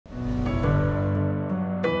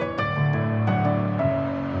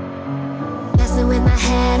in my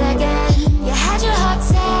head again. You had your heart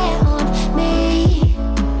set on me,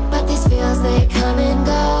 but these feels, they come and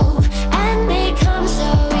go, and they come so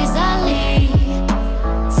easily.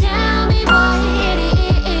 Tell me what it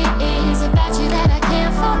is about you that I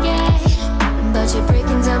can't forget, but you're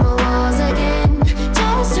breaking down my walls again,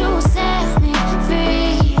 just to set me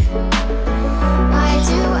free. Why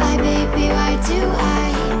do I, baby, why do I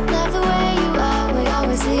love the way you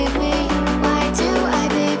always leave me? Why do I,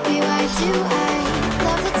 baby, why do I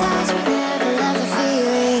love the touch but never love the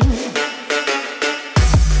feeling?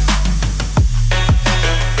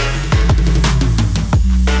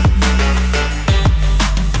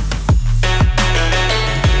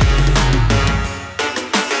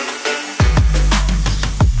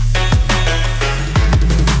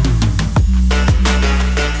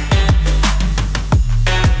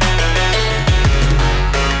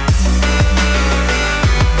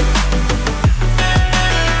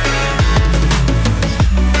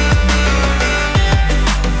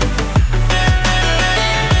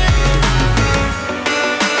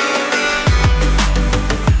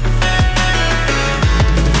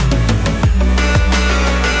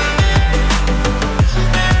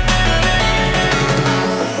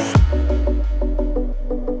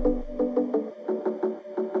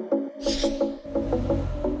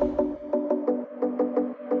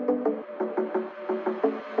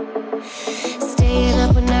 Staying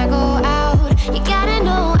up when I go out, you gotta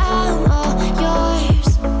know I'm all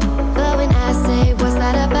yours. But when I say what's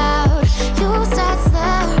that about, you start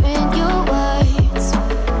slurring your words.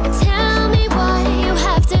 Tell me why you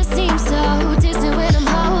have to seem so distant when I'm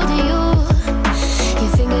holding you.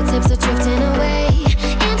 Your fingertips are drifting away,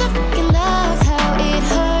 and I fucking love how it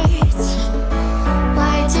hurts.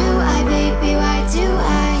 Why do I, baby, why do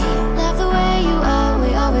I love the way you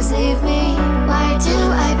always leave me? Why do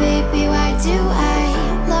I, baby, why do I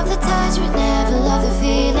love the touch but never love the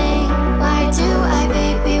feeling? Why do I,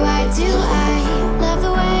 baby, why do I love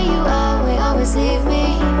the way you always leave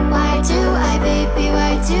me? Why do I, baby,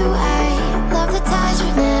 why do I love the touch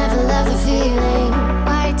but never love the feeling?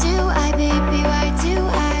 Why do I, baby, why do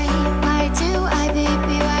I baby, why do I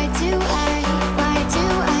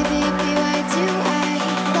baby, why do I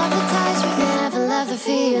love the touch but never love the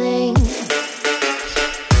feeling?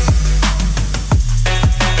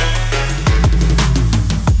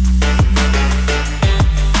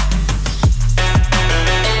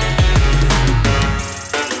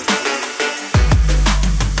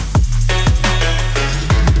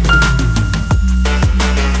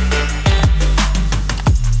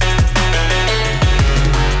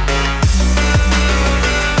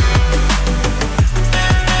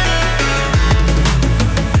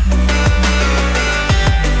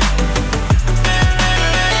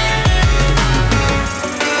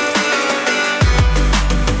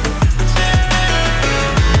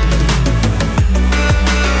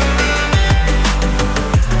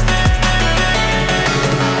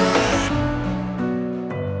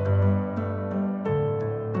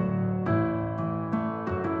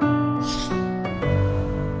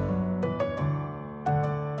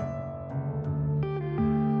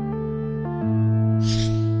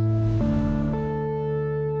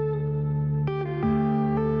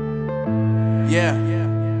 Yeah.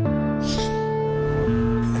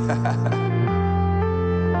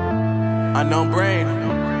 Unknown Brain,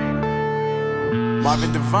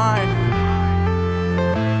 Marvin Divine.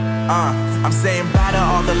 I'm saying bye to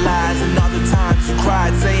all the lies and all the times you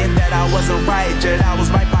cried, saying that I wasn't right, yet I was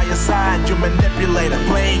right by your side. You manipulator,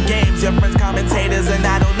 playing games, your friends commentators, and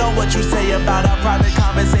I don't know what you say about our private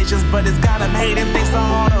conversations, but it's got them hating. Thanks to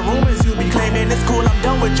all the rumors you be claiming, it's cool, I'm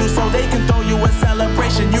done with you, so they can throw you a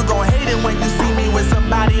celebration. You gon' hate it when you see me with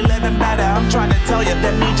somebody living better. I'm trying to tell you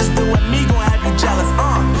that me just doing me gon' have you jealous.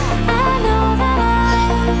 I know that I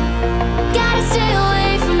gotta stay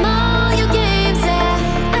away from all your games, yeah.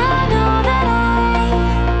 I know that I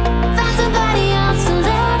found somebody else to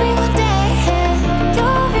love me one day, yeah.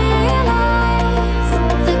 You'll realize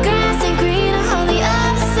the grass ain't greener on the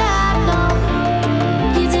other side, no.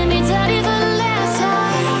 You did me dirty for the last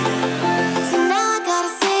time, so now I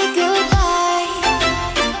gotta say goodbye.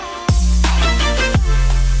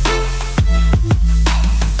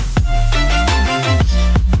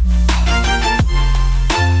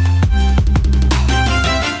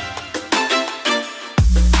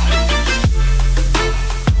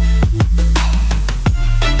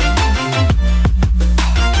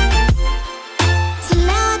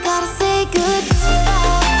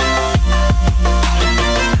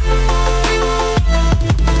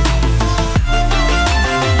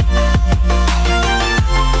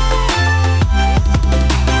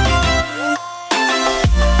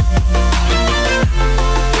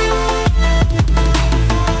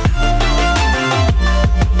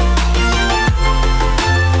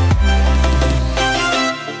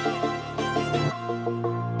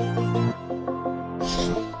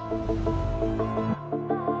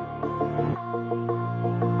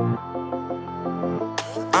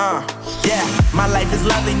 Yeah, my life is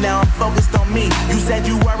lovely now, I'm focused on me. You said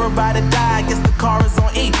you were about to die, I guess the car is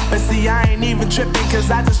on E. But see, I ain't even tripping, cause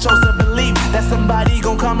I just chose to believe that somebody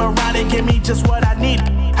gon' come around and give me just what I need.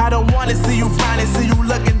 I don't wanna see you frowning, see you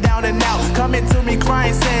looking down and out, coming to me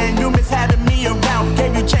crying, saying you miss having me around.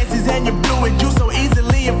 Gave you chances and you blew it, you so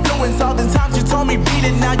easily influenced. All the times you told me beat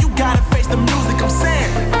it, now you gotta face the music, I'm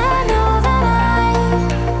saying I know that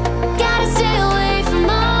I gotta stay away from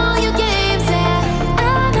all your games, yeah.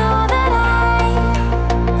 I know that I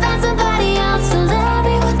found somebody else to love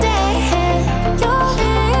me one day, and you'll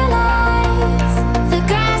realize the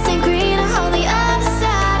grass ain't greener on the other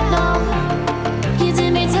side, no. You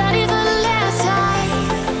did me dirty for the last time,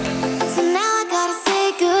 so now I gotta say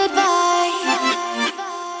goodbye.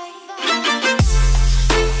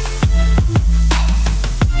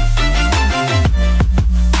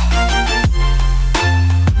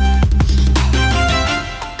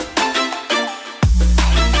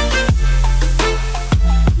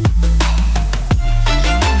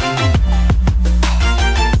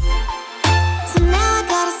 So now I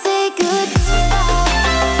gotta say goodbye.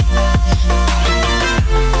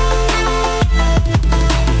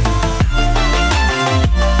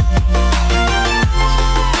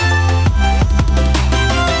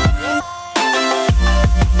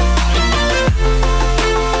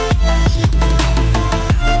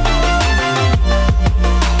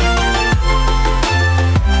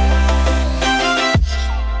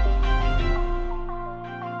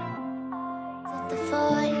 The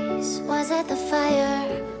voice, was it the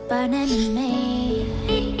fire burning in me?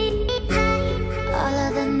 All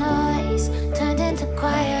of the noise turned into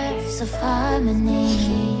choirs of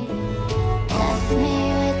harmony. Left me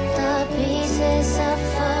with the pieces of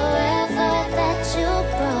forever that you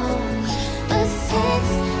broke. But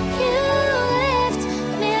since you left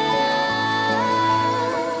me alone,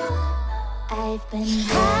 I've been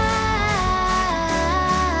high.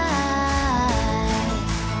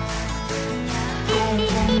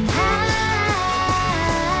 I've been high.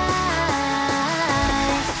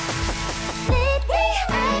 Lately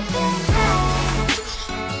I've been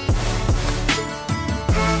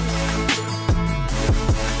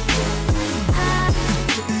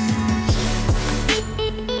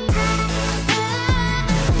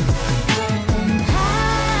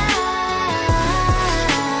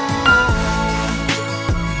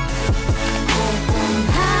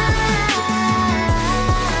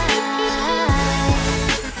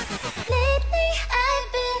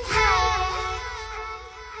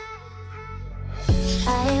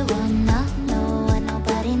I want